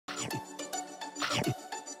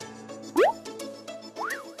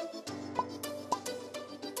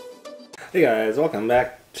Hey guys, welcome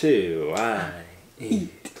back to I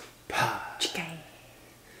Eat Pie. Chicken.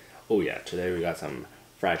 Oh yeah, today we got some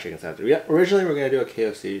fried chicken sandwich. Originally we were gonna do a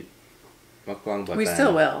KFC mukbang, but We then,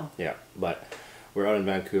 still will. Yeah, but we're out in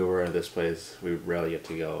Vancouver and this place we rarely get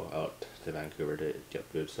to go out to Vancouver to get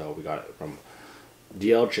food, so we got it from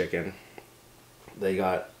Dlchicken. They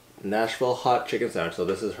got Nashville hot chicken sandwich. So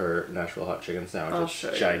this is her Nashville hot chicken sandwich. I'll It's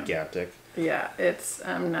show you. gigantic. Yeah, it's,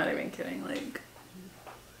 I'm not even kidding, like,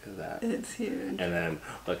 Look at that. it's huge. And then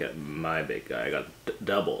look at my big guy. I got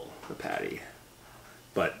double the patty.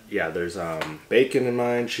 But yeah, there's bacon in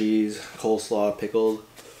mine, cheese, coleslaw, pickled,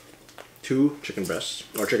 2 chicken breasts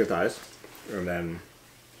or chicken thighs, and then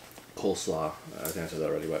coleslaw. I think I said that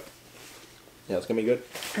already, but yeah, it's gonna be good.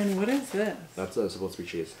 And what is this? That's supposed to be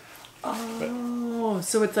cheese. Oh,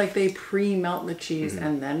 so it's like they pre-melt the cheese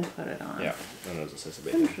and then put it on. Yeah, and there's a slice of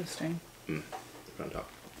bacon. Interesting. On top.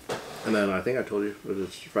 And then I think I told you it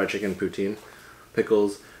was fried chicken, poutine,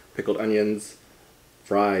 pickles, pickled onions,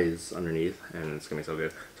 fries underneath, and it's gonna be so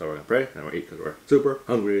good. So we're gonna pray and we're gonna eat because we're super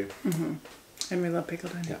hungry. And we love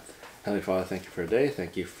pickled onions. Yeah. Heavenly Father, thank you for today.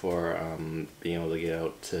 Thank you for being able to get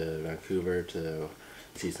out to Vancouver to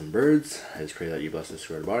see some birds. I just pray that you bless this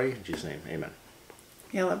through our body. In Jesus' name, amen.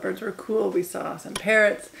 Yeah, lovebirds were cool. We saw some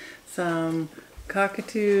parrots, some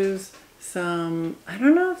cockatoos, some, I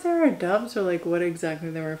don't know if they were doves or like what exactly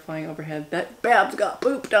they were flying overhead. That Babs got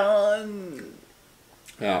pooped on.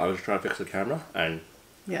 Yeah, I was trying to fix the camera and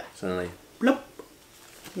Yeah. suddenly, Bloop.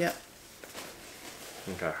 Yeah.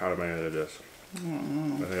 okay, how am I gonna do this? I think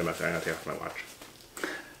I'm gonna take off my watch.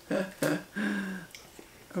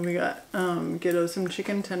 And we got Ghetto some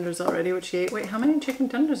chicken tenders already, which he ate. Wait, how many chicken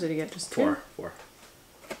tenders did he get? Just 2? 4.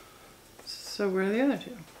 So where are the other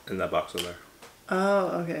 2? In that box over there.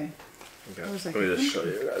 Oh, okay. Okay, I was like, let me just show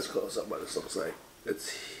you guys close up what this looks like. It's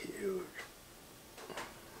huge.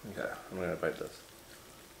 Okay, I'm gonna bite this.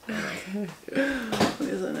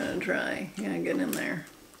 He's gonna try. Yeah, get in there.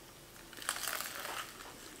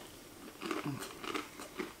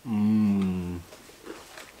 Mmm.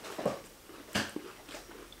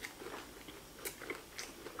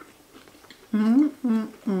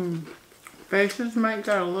 Faces might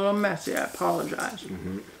get a little messy. I apologize.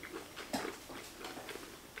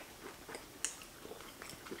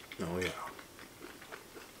 Oh yeah.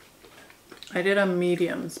 I did a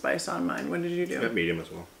medium spice on mine. What did you do? Got medium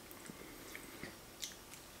as well.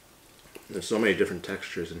 There's so many different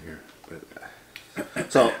textures in here.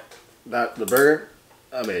 But, so the burger,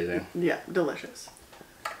 amazing. Yeah, delicious.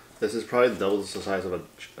 This is probably double the size of a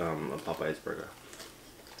Popeye's burger.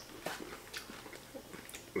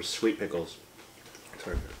 With sweet pickles. It's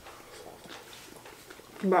very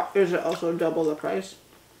good. But is it also double the price?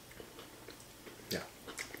 Yeah.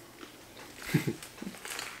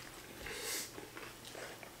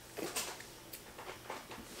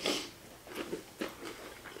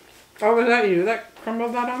 Oh, was that you that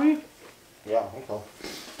crumbled that on me? Yeah, okay.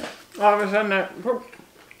 All of a sudden,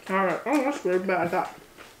 alright, oh, that's weird, but I thought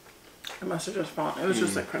it must have just fallen. It was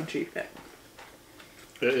just a crunchy bit.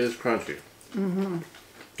 It is crunchy.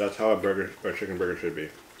 That's how a burger or chicken burger should be.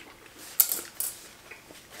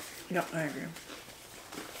 Yep, I agree.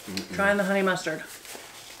 Trying the honey mustard.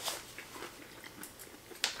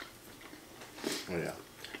 Oh yeah.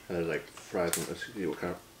 And there's like fries and let's see what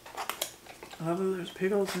kind Oh, there's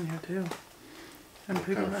pickles in here too. And of,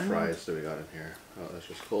 pickled kind of onions. fries do we got in here. Oh, that's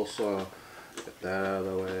just coleslaw. Get that out of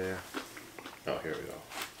the way. Oh, here we go.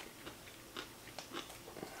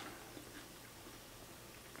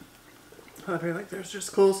 I feel like there's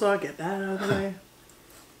just coleslaw. Get that out of the way.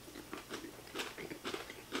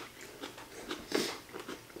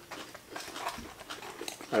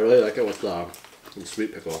 I really like it with the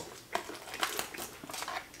sweet pickle.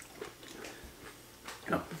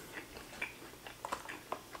 Yep.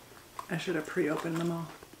 I should have pre-opened them all.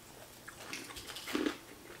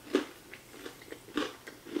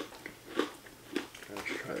 Let's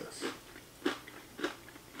try this.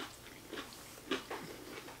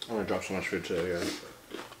 I'm gonna drop so much food today, guys.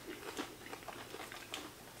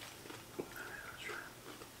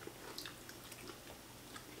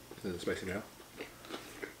 Is it spicy now?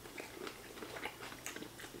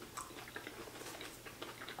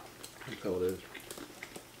 I can tell it is.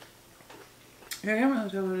 Yeah, I can't really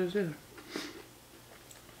tell what it is either.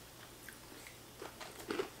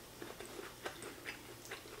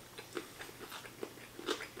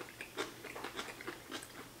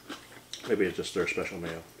 Maybe it's just their special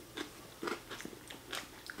mayo.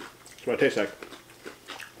 That's what it tastes like.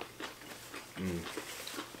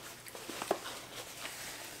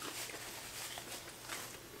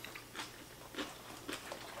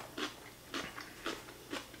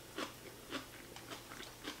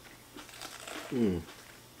 Mm.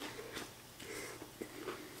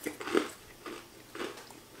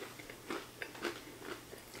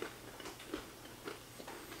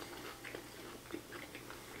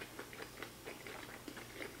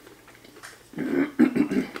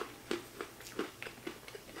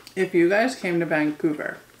 If you guys came to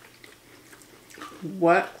Vancouver,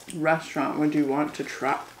 what restaurant would you want to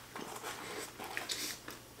try?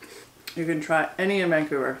 You can try any in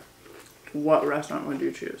Vancouver. What restaurant would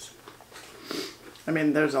you choose? I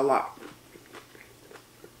mean, there's a lot.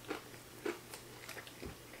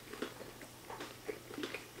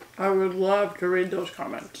 I would love to read those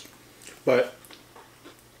comments. But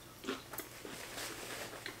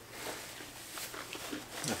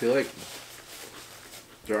I feel like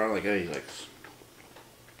there aren't like any like,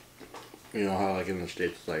 you know how like in the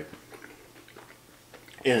States it's like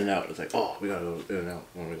In-N-Out. It's like, oh, we gotta go to In-N-Out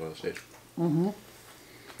when we go to the States. Mm-hmm.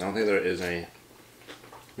 I don't think there is any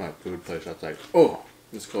like food place that's like, oh,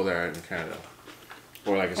 let's go there in Canada,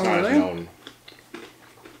 or like it's not really? as known.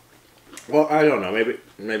 Well, I don't know.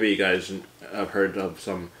 Maybe you guys have heard of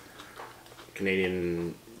some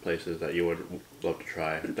Canadian places that you would love to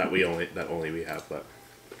try that only we have, but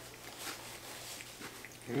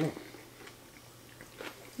I don't know.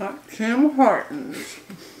 Not Tim Hortons.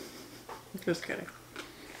 Just kidding.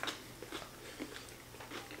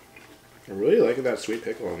 I'm really liking that sweet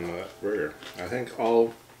pickle on that burger. I think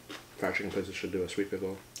all fried chicken places should do a sweet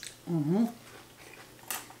pickle. Mm-hmm.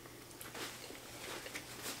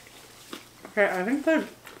 Okay, I think the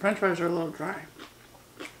French fries are a little dry.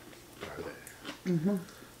 Are they? Mm-hmm.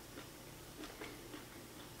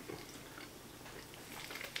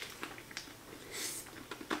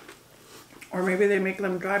 Or maybe they make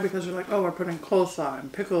them dry because they're like, oh, we're putting coleslaw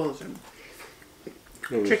and pickles and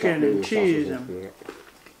chicken and cheese and...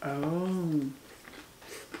 Oh.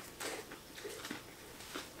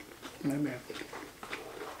 Maybe.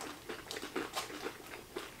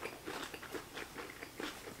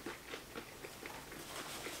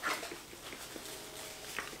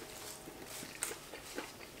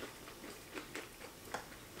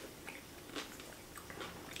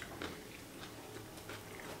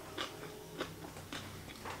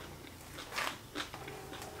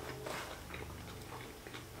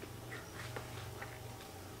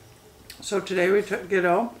 So today we took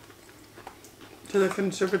Giddo to the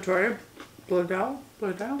conservatory. Blodell?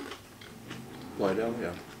 Lydell,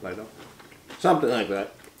 yeah, Lydell. Something like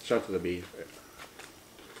that. Starts with a B.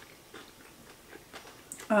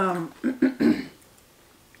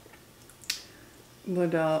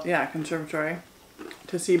 Blodell, yeah, conservatory.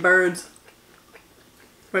 To see birds,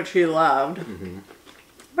 which he loved. Mm-hmm.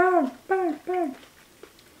 Bird, bird, bird.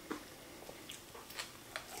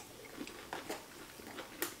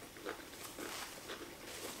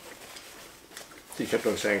 He kept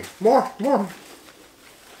on saying, more, more.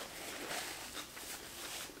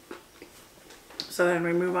 So then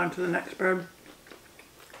we move on to the next bird.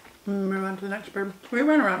 We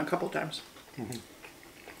ran around a couple times. Mm-hmm.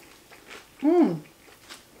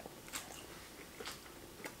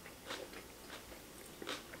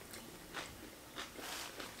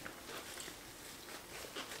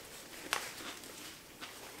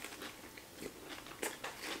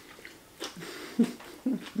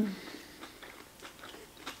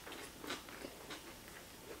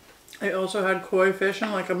 They also had koi fish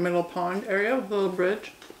in like a middle pond area with a little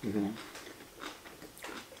bridge. Mm-hmm.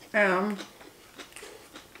 And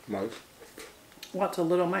Mice. lots of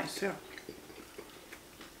little mice too.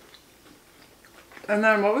 And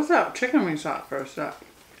then what was that chicken we saw at first up?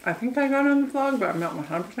 I think I got on the vlog, but I'm not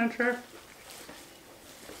 100% sure.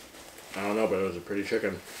 I don't know, but it was a pretty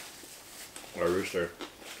chicken. Or a rooster.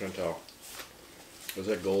 Couldn't tell. Was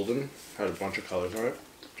it golden? Had a bunch of colors on it.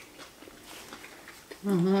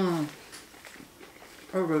 Mm-hmm.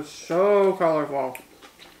 It was so colorful.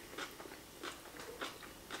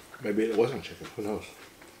 Maybe it wasn't chicken. Who knows?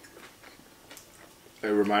 It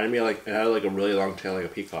reminded me like it had like a really long tail, like a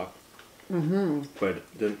peacock. Mm-hmm. But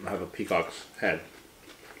it didn't have a peacock's head.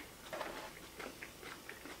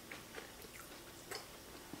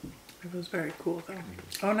 It was very cool though.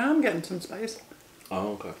 Oh, now I'm getting some spice.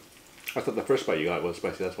 Oh, okay. I thought the first bite you got was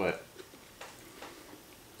spicy. That's why.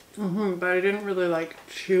 Mm-hmm. But I didn't really like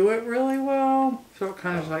chew it really well, so it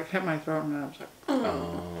kind of like hit my throat, and I was like,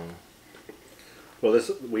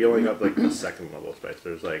 Well, we only got like the second level of spice.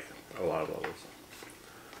 There's like a lot of levels.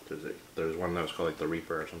 There's one that was called like the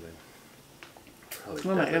Reaper or something. Probably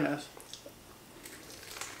oh my deadly. goodness.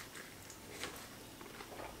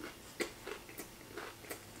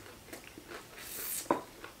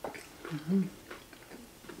 Mm-hmm.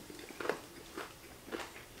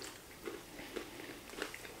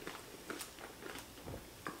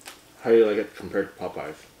 How do you like it compared to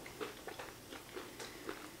Popeyes?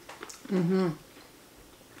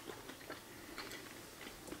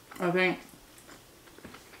 I think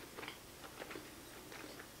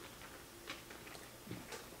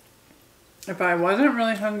if I wasn't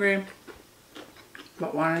really hungry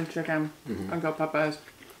but wanted chicken, I'd go Popeyes.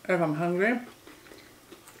 If I'm hungry,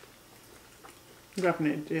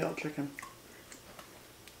 definitely Dlchicken.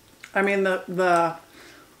 I mean I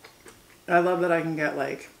love that I can get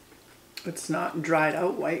like, it's not dried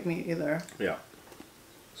out white meat either. Yeah.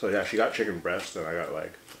 So yeah, she got chicken breast and I got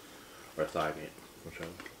like, or thigh meat, whichever.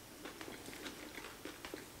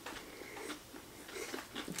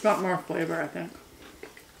 It's got more flavor, I think.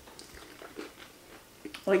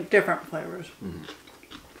 Like different flavors.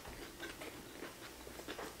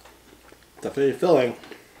 Definitely filling.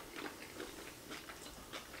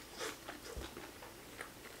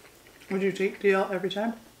 Would you take DL every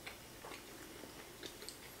time?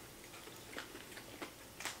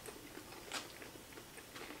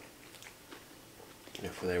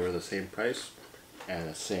 If they were the same price and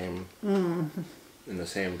the same in the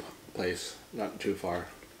same place, not too far,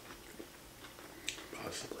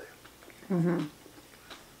 possibly.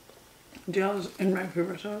 DL is in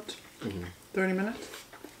Vancouver, so it's 30 minutes.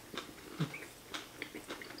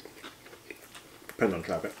 Depends on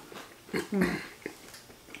traffic.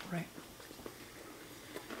 Right.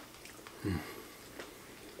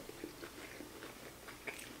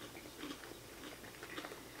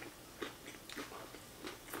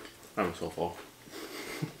 I'm so full.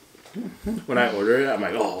 When I ordered it, I'm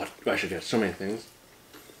like, oh, I should get so many things.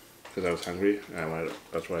 Because I was hungry, and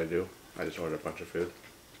that's what I do. I just order a bunch of food.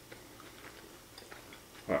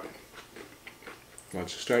 But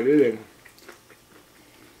once you start eating.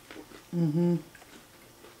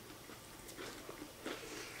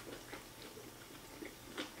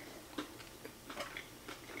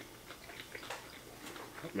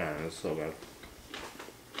 Man, it's so good.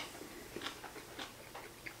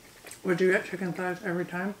 Would you get chicken thighs every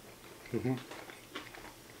time?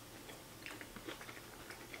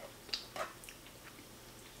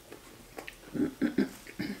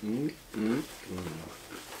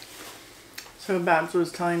 So Babs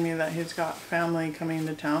was telling me that he's got family coming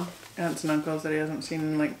into town, aunts and uncles that he hasn't seen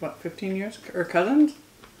in like, what, 15 years? Or cousins?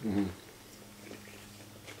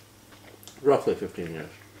 Roughly 15 years.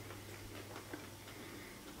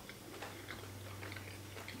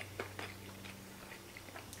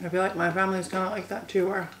 I feel like my family's kind of like that too,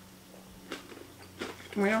 where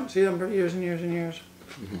we don't see them for years and years and years.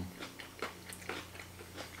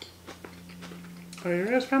 Are your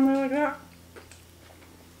guys' family like that?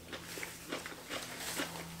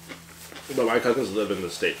 But my cousins live in the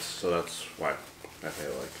States, so that's why I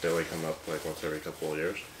feel like they only come up like once every couple of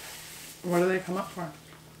years. What do they come up for?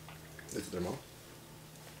 Visit their mom.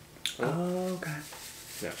 Oh, okay.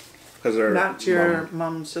 Yeah. Because they're That's your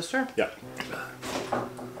mom's sister? Yeah.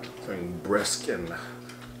 Something brisk and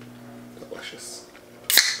delicious.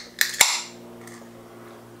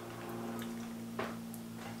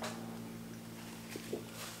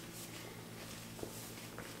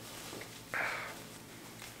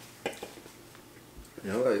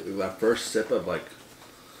 You know, like that first sip of like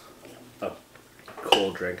a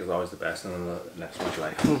cold drink is always the best, and then the next one's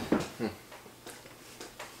like,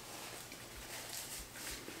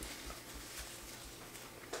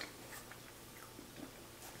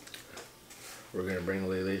 We're gonna bring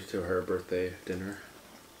Lily to her birthday dinner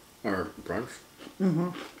or brunch.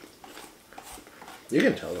 You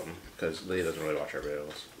can tell them because Lily doesn't really watch our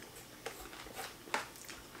videos.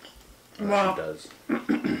 Well, she does.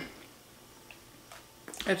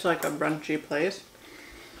 It's like a brunchy place.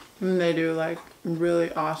 And they do like really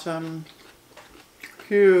awesome,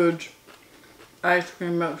 huge ice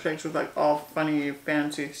cream milkshakes with like all funny,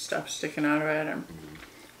 fancy stuff sticking out of it, and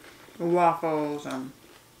waffles and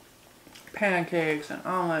pancakes and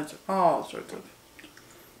omelets, all sorts of.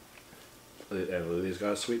 And Lily's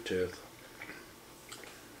got a sweet tooth.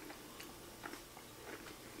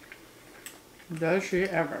 Does she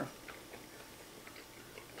ever?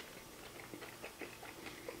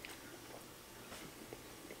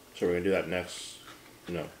 So we're gonna do that next,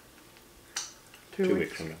 no, 2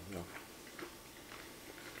 weeks from now. No.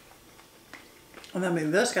 And that'll be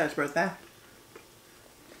this guy's birthday.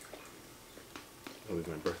 It'll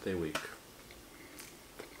be my birthday week.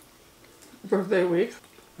 Birthday week?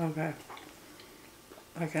 Okay.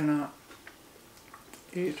 I cannot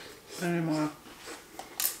eat anymore.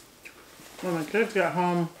 When the kids get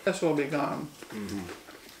home, this will be gone.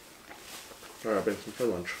 Alright, I'll bring some for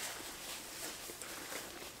lunch.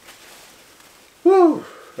 Woo!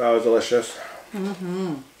 That was delicious.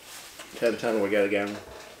 10/10 we'll get again.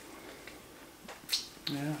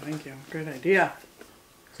 Yeah, thank you. Great idea.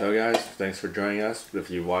 So guys, thanks for joining us. If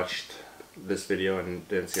you watched this video and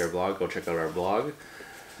didn't see our vlog, go check out our vlog.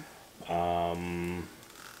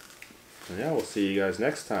 Yeah, we'll see you guys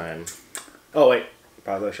next time. Oh wait,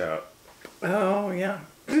 pause that shout out. Oh yeah.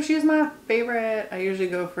 Sushi's my favorite. I usually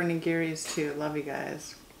go for nigiris too. Love you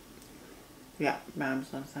guys. Yeah,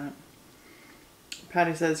 Babs loves that.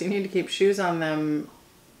 Patty says you need to keep shoes on them.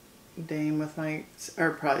 Dame with my,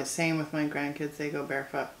 or probably same with my grandkids. They go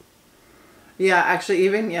barefoot. Yeah, actually,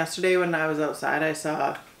 even yesterday when I was outside, I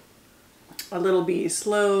saw a little bee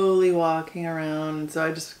slowly walking around. So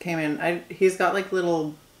I just came in. He's got like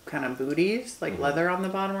little kind of booties, like leather on the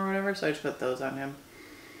bottom or whatever. So I just put those on him.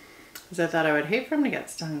 Because I thought I would hate for him to get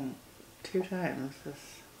stung 2 times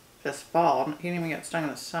this fall. He didn't even get stung in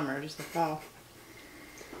the summer, just the fall.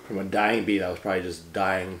 From a dying bee that was probably just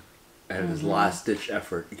dying, and his last ditch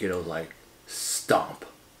effort, kiddo was like, stomp.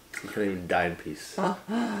 He couldn't even die in peace.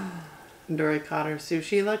 Dory caught her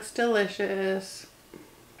sushi. Looks delicious.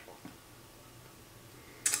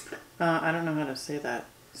 I don't know how to say that.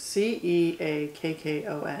 Ceakkon.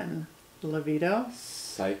 Levito.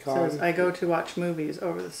 Saikon? Says, I go to watch movies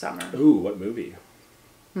over the summer. Ooh, what movie?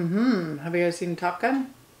 Have you guys seen Top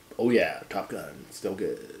Gun? Oh yeah, Top Gun. Still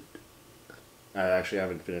good. I actually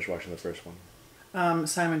haven't finished watching the first one.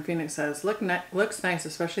 Simon Phoenix says, looks nice,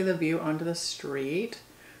 especially the view onto the street.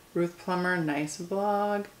 Ruth Plummer, nice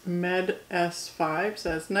vlog. Med S5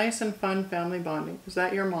 says, nice and fun family bonding. Was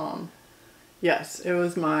that your mom? Yes, it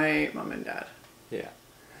was my mom and dad. Yeah.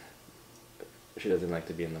 She doesn't like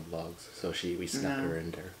to be in the vlogs, so we snuck her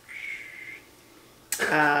in there.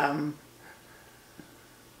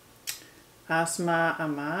 Asma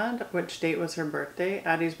Ahmad, which date was her birthday?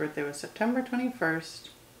 Addie's birthday was September 21st.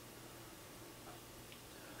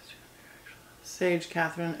 Sage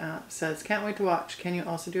Catherine says, can't wait to watch. Can you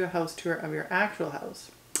also do a house tour of your actual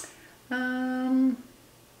house?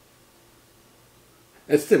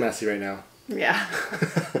 It's too messy right now. Yeah.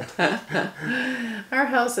 Our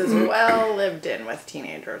house is well lived in with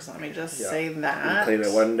teenagers. Let me just say that. We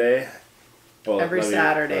clean it one day. Well, every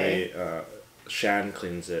Saturday. Shan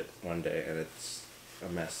cleans it one day, and it's a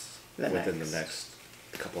mess within the next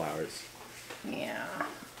couple hours. Yeah.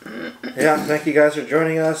 Yeah, thank you guys for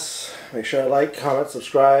joining us. Make sure to like, comment,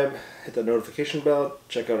 subscribe, hit the notification bell,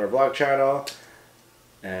 check out our vlog channel,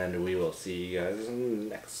 and we will see you guys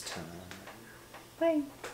next time. Bye.